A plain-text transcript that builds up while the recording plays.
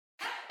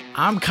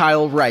I'm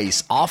Kyle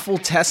Rice, awful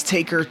test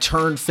taker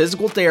turned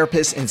physical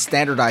therapist and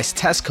standardized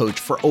test coach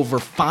for over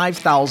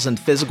 5,000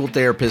 physical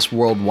therapists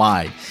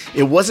worldwide.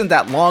 It wasn't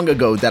that long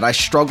ago that I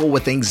struggled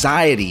with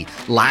anxiety,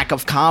 lack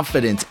of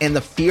confidence, and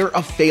the fear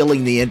of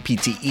failing the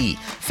NPTE.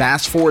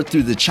 Fast forward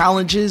through the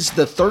challenges,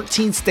 the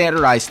 13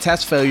 standardized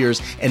test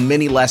failures, and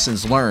many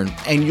lessons learned,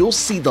 and you'll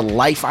see the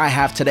life I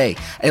have today,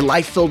 a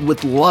life filled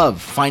with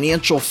love,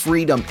 financial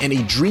freedom, and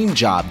a dream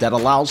job that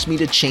allows me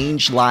to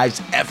change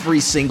lives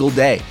every single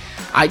day.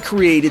 I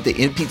created the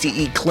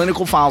NPTE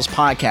Clinical Files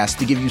podcast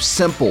to give you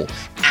simple,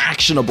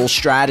 actionable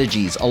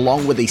strategies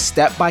along with a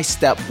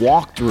step-by-step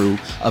walkthrough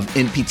of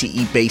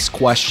NPTE-based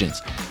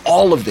questions.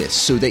 All of this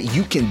so that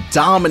you can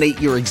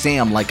dominate your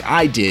exam like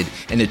I did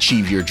and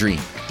achieve your dream.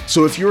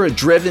 So if you're a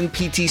driven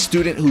PT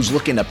student who's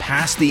looking to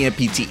pass the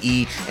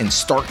NPTE and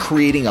start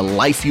creating a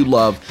life you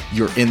love,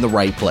 you're in the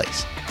right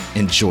place.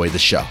 Enjoy the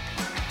show.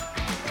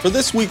 For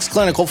this week's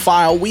clinical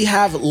file, we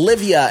have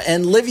Livia,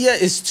 and Livia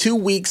is 2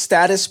 weeks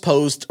status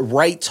post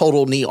right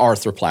total knee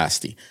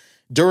arthroplasty.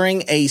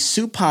 During a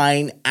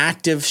supine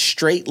active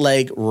straight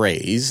leg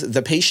raise,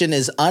 the patient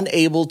is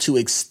unable to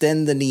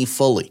extend the knee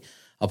fully.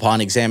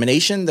 Upon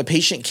examination, the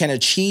patient can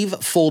achieve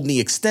full knee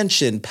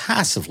extension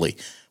passively.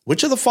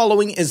 Which of the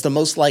following is the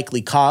most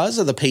likely cause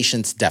of the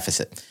patient's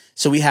deficit?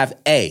 So we have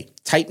A,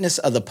 tightness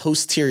of the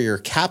posterior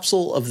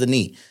capsule of the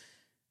knee.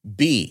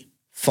 B,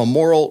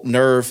 femoral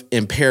nerve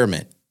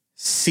impairment.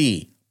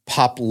 C,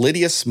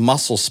 popliteus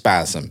muscle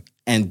spasm,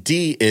 and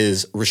D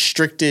is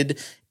restricted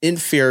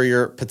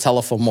inferior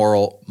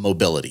patellofemoral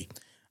mobility.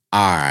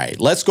 All right,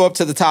 let's go up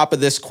to the top of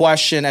this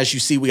question. As you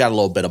see, we got a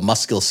little bit of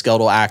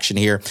musculoskeletal action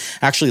here.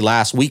 Actually,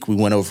 last week we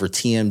went over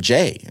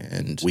TMJ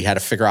and we had to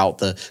figure out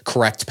the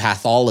correct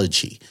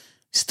pathology.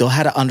 Still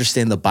had to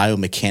understand the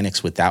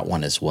biomechanics with that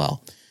one as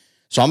well.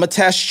 So I'm going to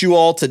test you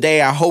all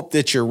today. I hope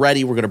that you're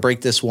ready. We're going to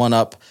break this one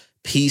up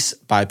piece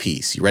by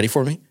piece. You ready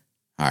for me?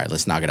 All right,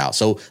 let's knock it out.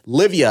 So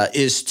Livia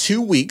is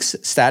 2 weeks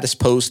status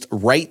post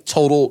right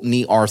total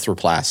knee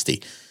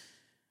arthroplasty.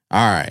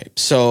 All right,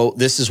 so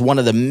this is one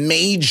of the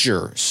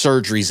major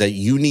surgeries that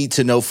you need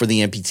to know for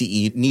the NPTE.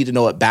 You need to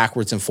know it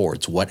backwards and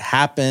forwards. What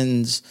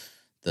happens,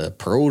 the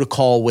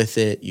protocol with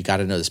it, you got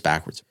to know this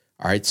backwards.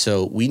 All right,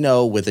 so we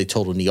know with a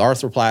total knee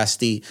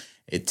arthroplasty,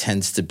 it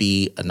tends to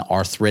be an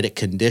arthritic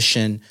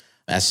condition.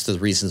 That's the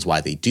reasons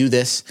why they do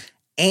this.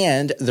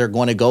 And they're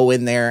going to go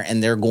in there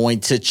and they're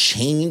going to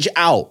change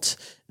out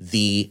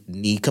the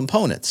knee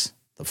components,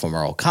 the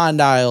femoral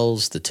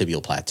condyles, the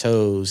tibial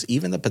plateaus,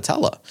 even the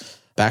patella.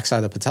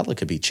 Backside of the patella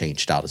could be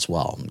changed out as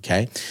well,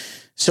 okay?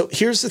 So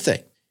here's the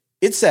thing.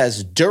 It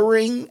says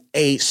during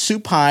a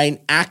supine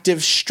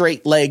active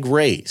straight leg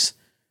raise,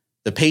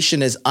 the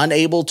patient is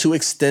unable to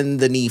extend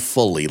the knee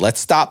fully.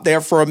 Let's stop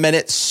there for a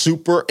minute.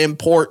 Super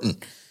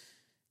important.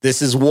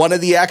 This is one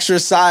of the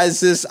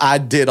exercises I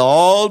did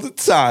all the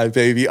time,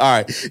 baby. All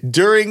right.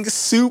 During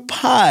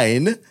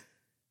supine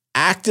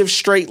active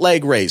straight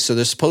leg raise. So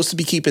they're supposed to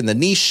be keeping the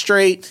knee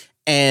straight,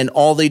 and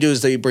all they do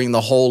is they bring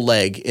the whole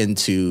leg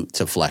into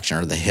flexion,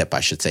 or the hip,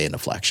 I should say, into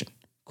flexion.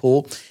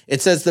 Cool.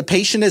 It says the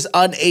patient is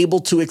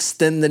unable to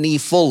extend the knee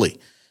fully.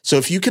 So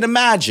if you can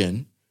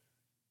imagine,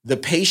 the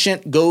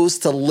patient goes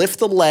to lift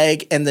the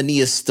leg and the knee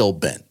is still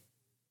bent.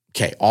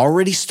 Okay,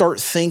 already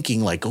start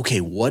thinking like, okay,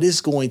 what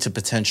is going to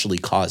potentially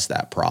cause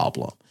that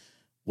problem?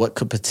 What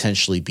could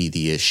potentially be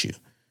the issue?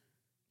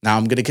 Now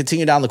I'm going to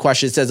continue down the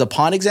question. It says,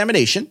 upon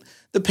examination,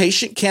 the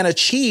patient can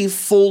achieve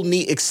full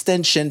knee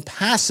extension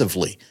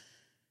passively.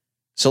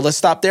 So let's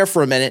stop there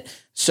for a minute.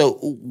 So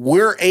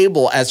we're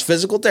able, as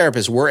physical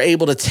therapists, we're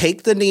able to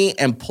take the knee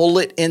and pull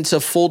it into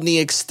full knee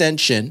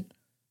extension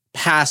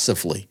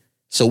passively.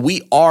 So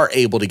we are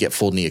able to get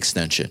full knee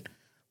extension.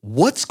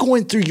 What's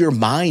going through your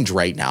mind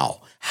right now?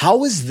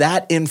 How is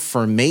that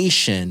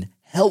information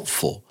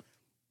helpful?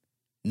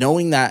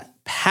 Knowing that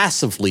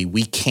passively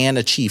we can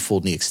achieve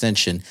full knee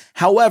extension.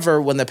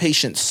 However, when the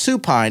patient's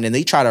supine and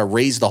they try to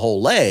raise the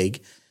whole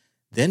leg,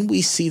 then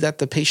we see that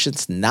the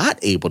patient's not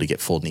able to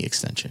get full knee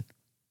extension.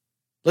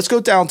 Let's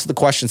go down to the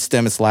question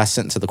stem. It's the last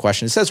sentence of the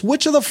question. It says,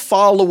 which of the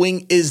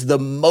following is the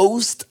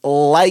most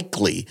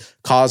likely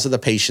cause of the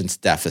patient's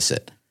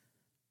deficit?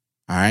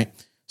 All right.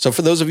 So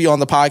for those of you on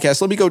the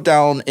podcast, let me go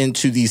down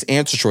into these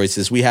answer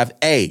choices. We have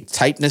A,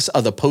 tightness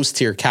of the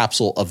posterior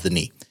capsule of the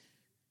knee.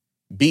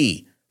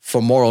 B,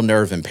 femoral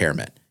nerve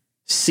impairment.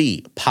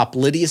 C,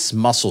 popliteus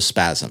muscle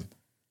spasm.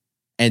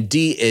 And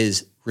D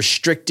is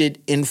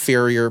restricted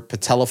inferior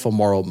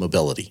patellofemoral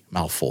mobility.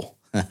 Mouthful.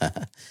 All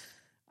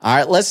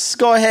right, let's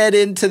go ahead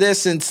into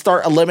this and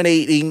start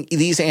eliminating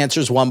these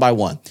answers one by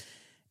one.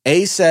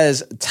 A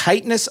says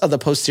tightness of the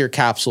posterior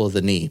capsule of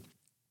the knee.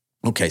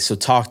 Okay, so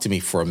talk to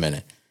me for a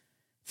minute.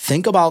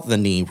 Think about the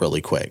knee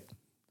really quick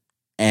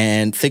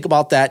and think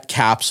about that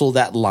capsule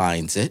that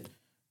lines it.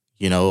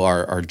 You know,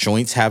 our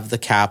joints have the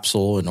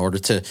capsule in order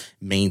to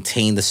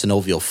maintain the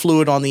synovial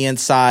fluid on the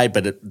inside,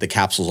 but the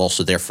capsule is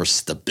also there for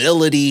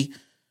stability,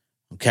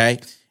 okay?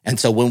 And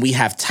so when we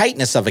have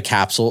tightness of a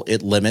capsule,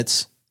 it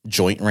limits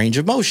joint range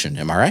of motion,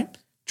 am I right?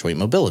 Joint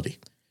mobility.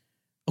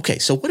 Okay,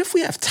 so what if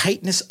we have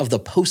tightness of the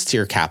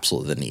posterior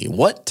capsule of the knee?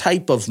 What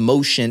type of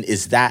motion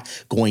is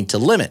that going to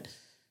limit?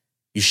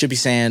 You should be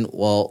saying,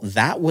 well,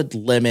 that would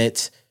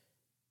limit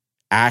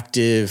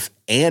active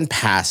and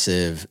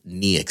passive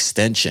knee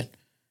extension.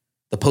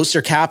 The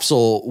posterior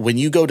capsule, when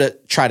you go to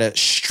try to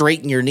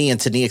straighten your knee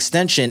into knee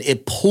extension,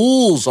 it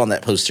pulls on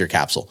that posterior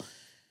capsule.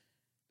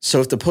 So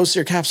if the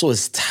posterior capsule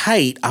is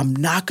tight, I'm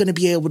not going to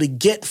be able to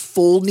get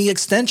full knee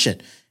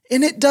extension.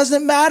 And it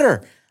doesn't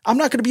matter. I'm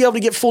not going to be able to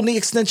get full knee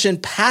extension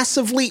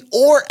passively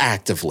or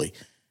actively.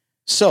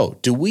 So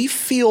do we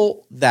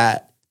feel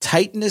that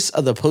tightness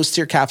of the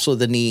posterior capsule of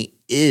the knee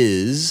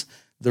is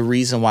the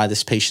reason why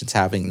this patient's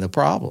having the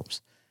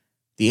problems?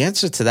 The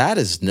answer to that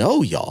is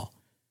no, y'all.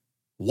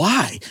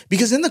 Why?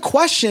 Because in the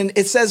question,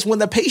 it says when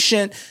the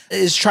patient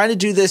is trying to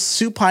do this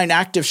supine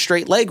active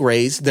straight leg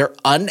raise, they're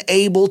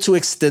unable to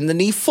extend the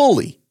knee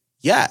fully.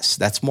 Yes,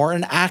 that's more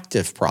an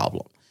active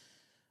problem.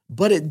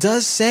 But it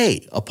does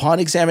say upon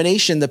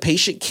examination, the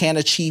patient can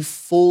achieve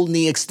full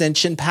knee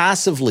extension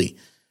passively.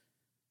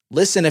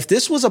 Listen, if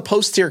this was a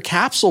posterior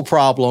capsule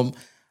problem,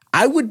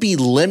 I would be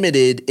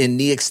limited in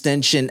knee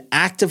extension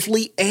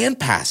actively and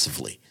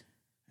passively.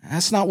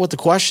 That's not what the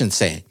question's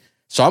saying.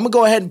 So I'm going to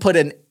go ahead and put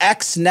an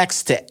X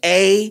next to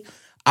A.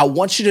 I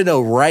want you to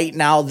know right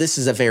now, this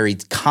is a very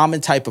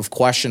common type of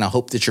question. I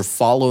hope that you're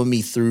following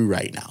me through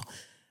right now.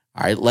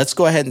 All right, let's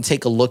go ahead and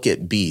take a look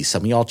at B.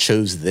 Some of y'all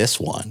chose this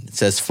one. It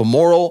says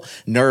femoral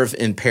nerve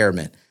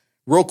impairment.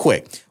 Real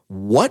quick,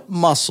 what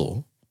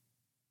muscles,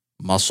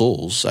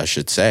 I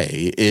should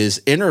say,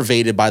 is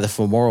innervated by the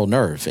femoral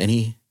nerve?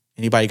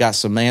 Anybody got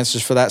some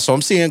answers for that? So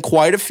I'm seeing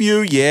quite a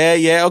few.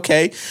 Yeah,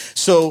 okay.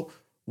 So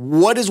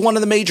what is one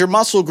of the major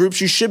muscle groups?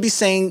 You should be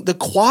saying the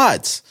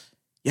quads.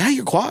 Yeah,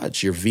 your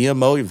quads, your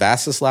VMO, your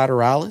vastus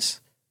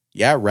lateralis.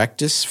 Yeah,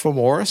 rectus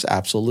femoris,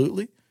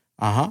 absolutely.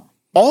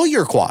 All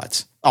your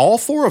quads, all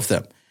four of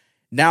them.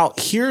 Now,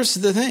 here's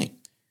the thing.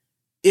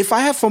 If I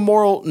have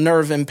femoral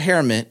nerve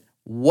impairment,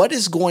 what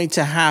is going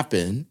to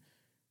happen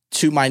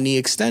to my knee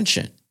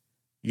extension?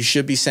 You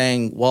should be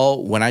saying,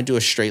 well, when I do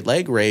a straight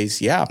leg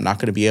raise, I'm not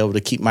going to be able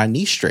to keep my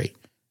knee straight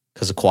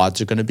because the quads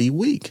are going to be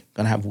weak,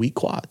 going to have weak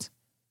quads.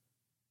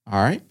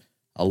 All right.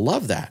 I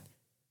love that.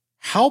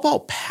 How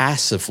about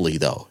passively,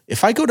 though?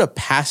 If I go to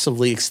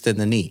passively extend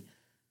the knee,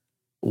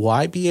 will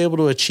I be able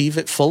to achieve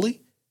it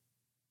fully?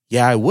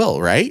 Yeah, I will,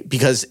 right?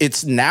 Because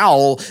it's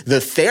now the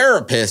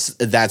therapist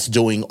that's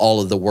doing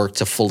all of the work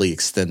to fully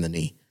extend the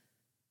knee.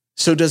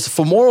 So does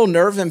femoral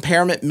nerve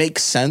impairment make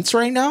sense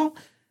right now?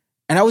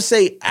 And I would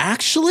say,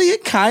 actually,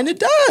 it kind of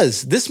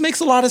does. This makes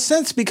a lot of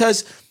sense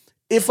because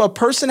if a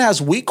person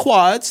has weak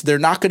quads, they're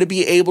not going to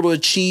be able to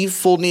achieve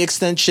full knee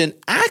extension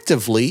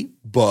actively,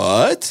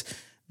 but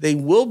they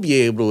will be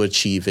able to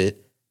achieve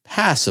it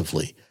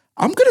passively.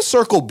 I'm going to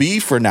circle B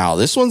for now.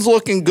 This one's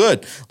looking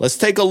good. Let's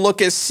take a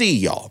look at C,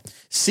 y'all.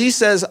 C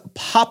says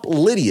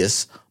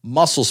popliteus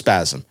muscle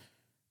spasm.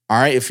 All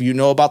right, if you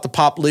know about the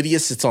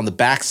popliteus, it's on the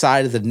back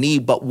side of the knee,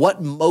 but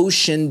what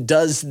motion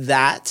does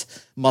that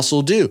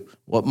muscle do?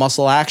 What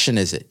muscle action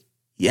is it?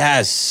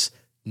 Yes,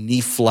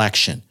 knee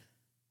flexion.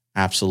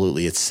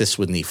 Absolutely, it assists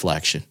with knee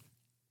flexion.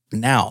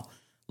 Now,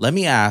 let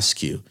me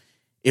ask you,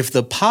 if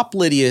the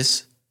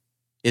popliteus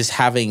is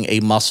having a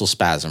muscle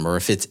spasm or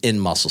if it's in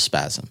muscle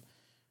spasm,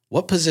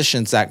 what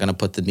position is that going to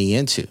put the knee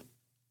into?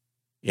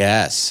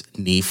 Yes,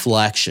 knee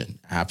flexion.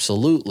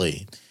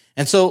 Absolutely.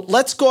 And so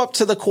let's go up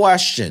to the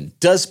question.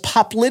 Does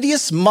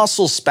popliteus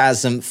muscle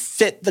spasm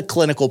fit the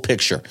clinical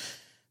picture?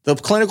 The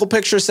clinical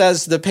picture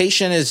says the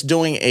patient is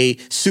doing a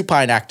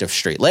supine active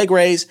straight leg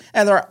raise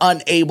and they're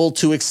unable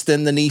to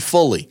extend the knee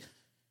fully.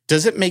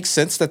 Does it make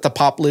sense that the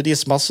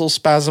popliteus muscle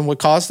spasm would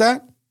cause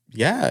that?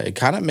 Yeah, it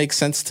kind of makes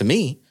sense to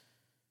me.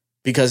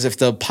 Because if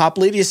the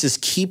popliteus is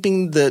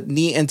keeping the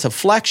knee into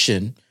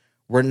flexion,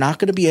 we're not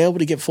going to be able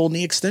to get full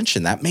knee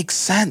extension. That makes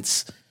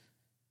sense.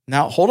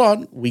 Now, hold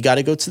on. We got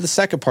to go to the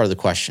second part of the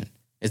question.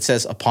 It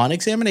says, upon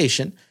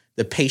examination,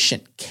 the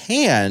patient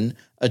can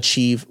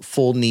achieve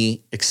full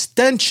knee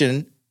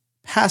extension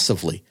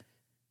passively.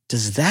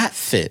 Does that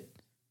fit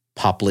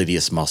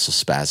popliteus muscle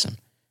spasm?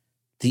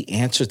 The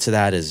answer to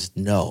that is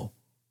no,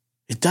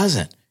 it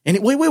doesn't. And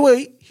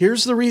wait.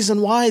 Here's the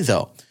reason why,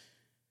 though.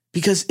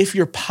 Because if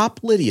your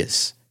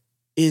popliteus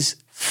is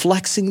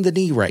flexing the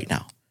knee right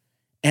now,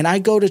 and I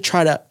go to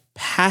try to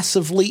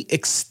passively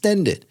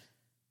extend it,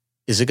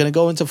 is it going to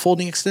go into full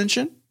knee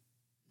extension?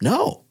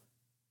 No,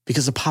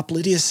 because the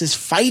popliteus is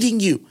fighting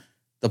you.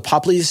 The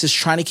popliteus is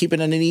trying to keep it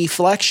in a knee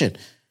flexion.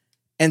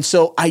 And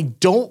so I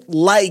don't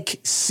like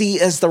C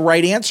as the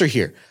right answer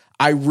here.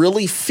 I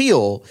really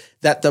feel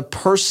that the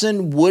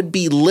person would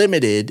be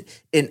limited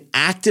in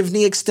active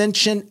knee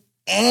extension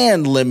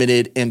and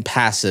limited in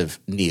passive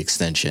knee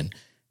extension.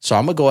 So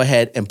I'm going to go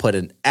ahead and put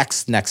an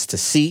X next to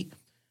C.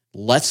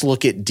 Let's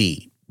look at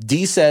D.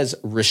 D says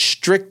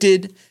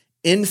restricted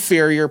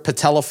inferior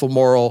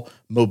patellofemoral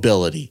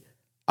mobility.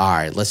 All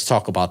right, let's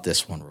talk about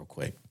this one real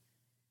quick.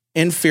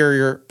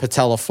 Inferior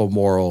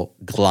patellofemoral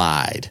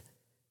glide.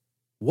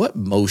 What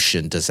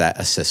motion does that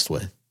assist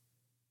with?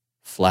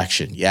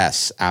 Flexion.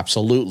 Yes,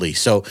 absolutely.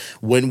 So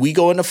when we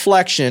go into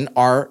flexion,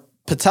 our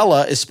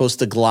patella is supposed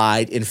to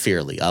glide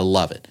inferiorly. I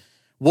love it.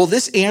 Well,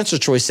 this answer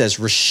choice says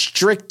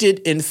restricted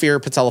inferior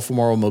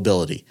patellofemoral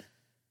mobility.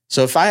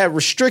 So if I have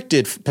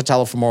restricted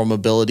patellofemoral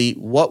mobility,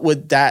 what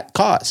would that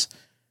cause?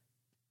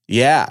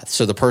 Yeah,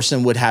 so the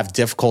person would have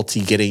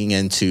difficulty getting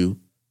into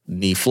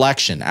knee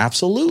flexion.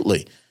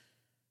 Absolutely.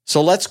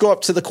 So let's go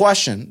up to the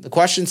question. The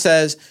question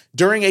says,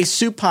 during a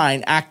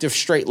supine active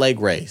straight leg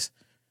raise,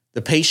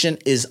 the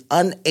patient is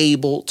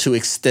unable to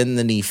extend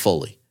the knee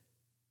fully.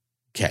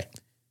 Okay.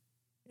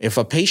 If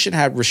a patient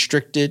had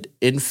restricted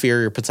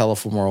inferior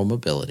patellofemoral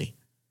mobility,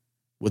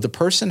 would the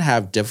person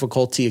have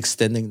difficulty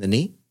extending the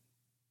knee?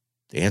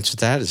 The answer to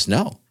that is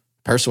no.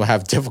 The person will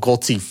have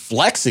difficulty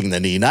flexing the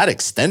knee, not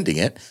extending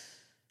it.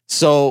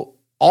 So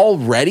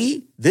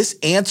already, this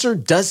answer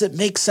doesn't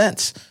make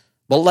sense.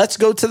 Well, let's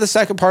go to the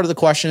second part of the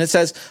question. It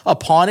says,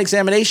 upon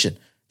examination,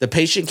 the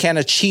patient can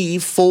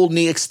achieve full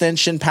knee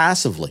extension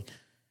passively.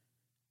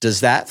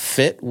 Does that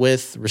fit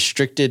with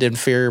restricted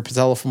inferior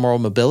patellofemoral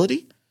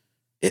mobility?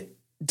 It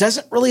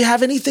doesn't really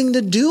have anything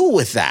to do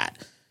with that.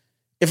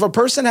 If a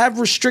person have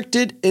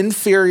restricted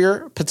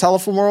inferior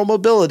patellofemoral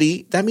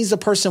mobility, that means the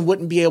person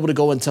wouldn't be able to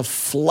go into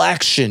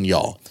flexion,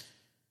 y'all.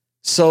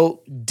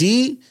 So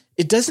D,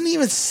 it doesn't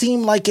even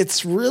seem like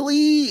it's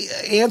really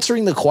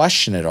answering the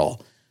question at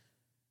all.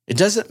 It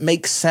doesn't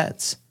make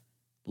sense,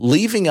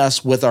 leaving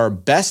us with our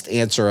best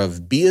answer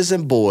of B as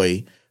in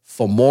boy,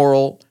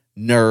 femoral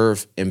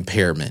nerve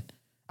impairment.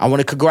 I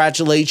want to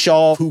congratulate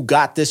y'all who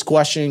got this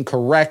question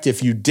correct.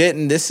 If you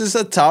didn't, this is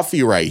a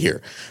toughie right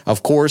here.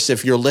 Of course,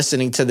 if you're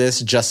listening to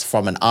this just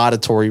from an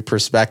auditory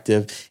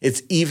perspective,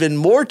 it's even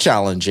more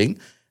challenging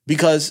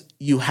because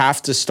you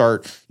have to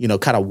start,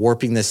 kind of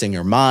warping this in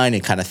your mind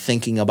and kind of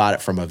thinking about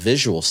it from a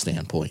visual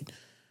standpoint.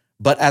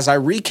 But as I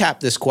recap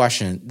this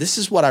question, this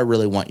is what I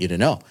really want you to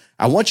know.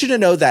 I want you to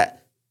know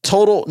that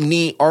total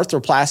knee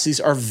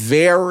arthroplasties are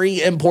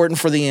very important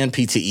for the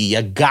NPTE.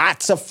 You got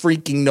to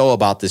freaking know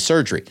about this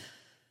surgery.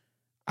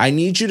 I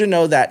need you to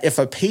know that if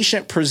a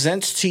patient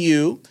presents to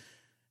you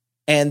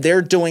and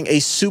they're doing a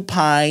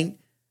supine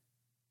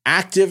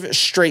active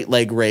straight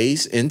leg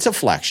raise into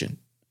flexion,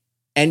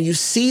 and you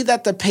see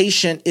that the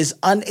patient is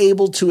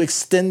unable to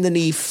extend the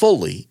knee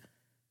fully,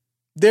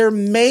 there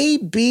may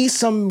be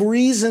some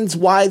reasons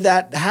why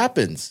that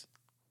happens.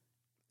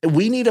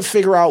 We need to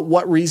figure out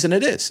what reason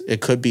it is. It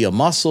could be a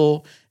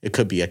muscle, it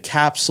could be a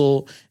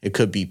capsule, it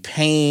could be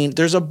pain.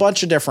 There's a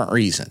bunch of different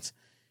reasons.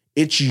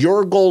 It's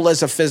your goal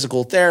as a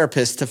physical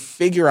therapist to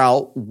figure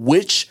out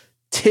which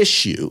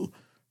tissue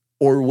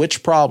or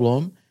which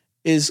problem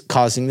is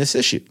causing this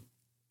issue.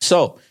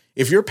 So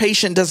if your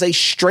patient does a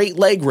straight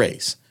leg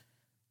raise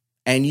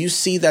and you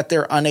see that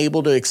they're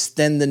unable to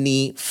extend the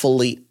knee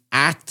fully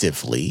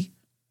actively,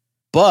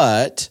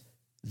 but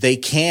they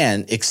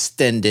can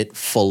extend it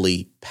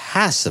fully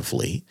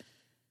passively,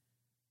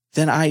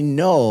 then I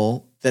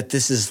know that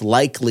this is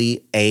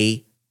likely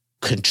a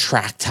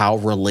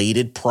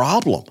contractile-related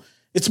problem.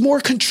 It's more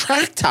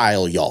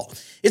contractile, y'all.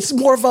 It's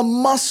more of a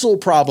muscle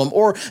problem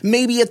or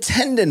maybe a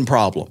tendon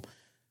problem.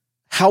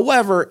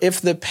 However,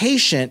 if the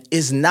patient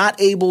is not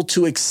able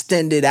to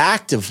extend it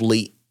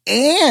actively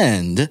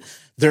and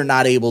they're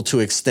not able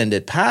to extend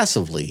it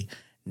passively,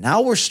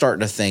 now we're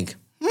starting to think,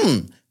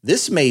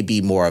 this may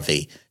be more of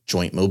a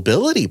joint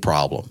mobility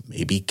problem,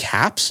 maybe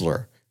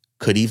capsular,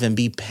 could even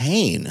be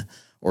pain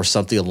or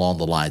something along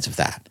the lines of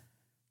that.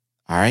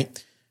 All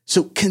right.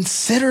 So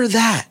consider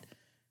that,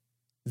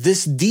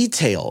 this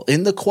detail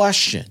in the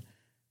question,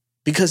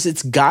 because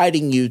it's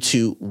guiding you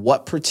to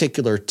what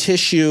particular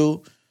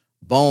tissue,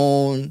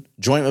 bone,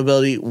 joint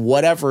mobility,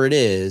 whatever it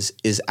is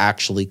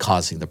actually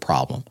causing the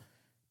problem.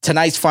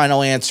 Tonight's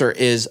final answer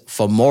is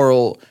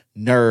femoral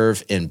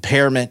nerve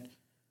impairment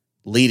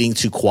leading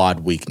to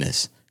quad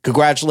weakness.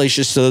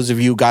 Congratulations to those of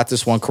you who got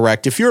this one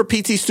correct. If you're a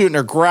PT student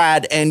or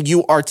grad and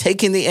you are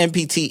taking the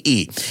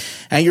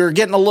NPTE and you're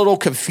getting a little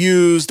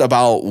confused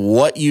about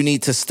what you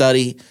need to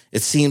study,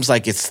 it seems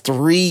like it's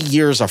 3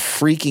 years of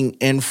freaking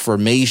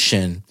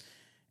information.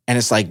 And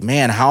it's like,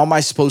 man, how am I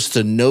supposed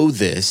to know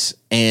this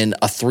in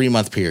a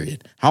 3-month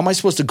period? How am I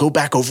supposed to go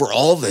back over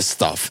all this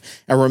stuff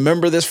and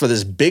remember this for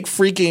this big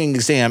freaking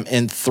exam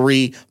in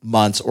 3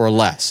 months or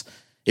less?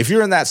 If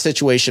you're in that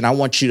situation, I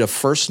want you to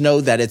first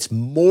know that it's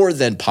more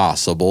than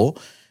possible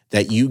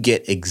that you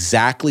get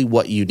exactly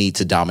what you need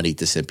to dominate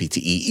this NPTE,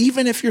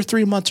 even if you're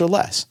 3 months or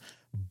less.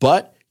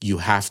 But you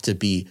have to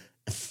be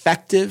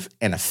effective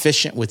and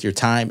efficient with your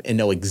time and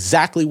know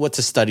exactly what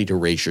to study to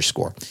raise your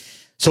score.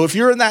 So if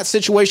you're in that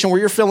situation where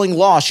you're feeling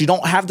lost, you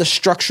don't have the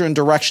structure and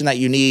direction that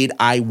you need,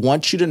 I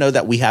want you to know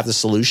that we have the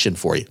solution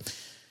for you.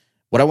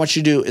 What I want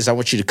you to do is I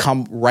want you to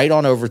come right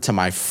on over to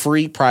my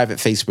free private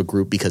Facebook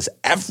group, because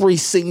every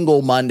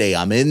single Monday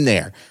I'm in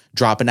there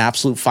dropping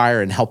absolute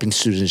fire and helping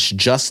students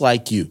just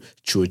like you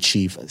to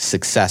achieve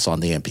success on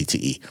the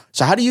NPTE.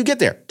 So how do you get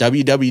there?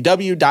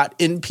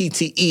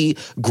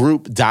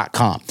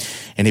 www.nptegroup.com.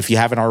 And if you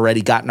haven't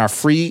already gotten our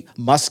free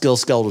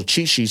musculoskeletal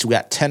cheat sheets, we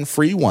got 10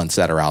 free ones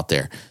that are out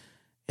there.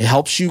 It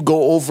helps you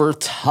go over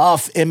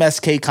tough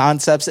MSK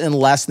concepts in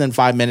less than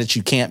 5 minutes.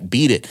 You can't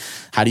beat it.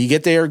 How do you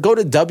get there? Go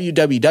to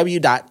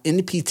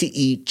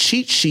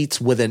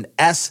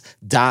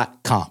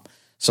www.nptecheatswithanas.com.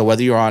 So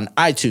whether you're on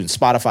iTunes,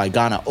 Spotify,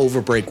 Ghana,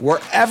 Overbreak,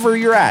 wherever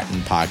you're at in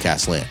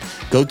podcast land,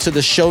 go to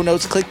the show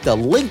notes, click the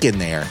link in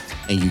there,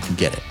 and you can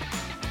get it.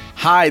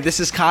 Hi, this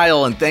is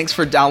Kyle, and thanks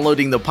for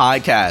downloading the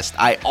podcast.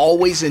 I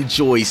always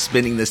enjoy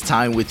spending this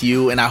time with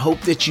you, and I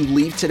hope that you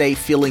leave today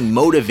feeling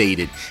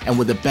motivated and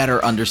with a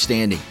better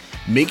understanding.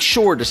 Make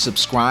sure to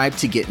subscribe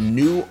to get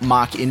new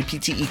mock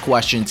NPTE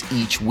questions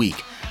each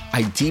week.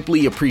 I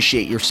deeply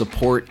appreciate your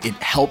support. It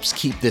helps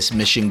keep this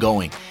mission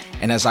going.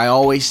 And as I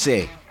always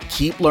say,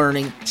 keep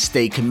learning,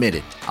 stay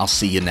committed. I'll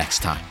see you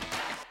next time.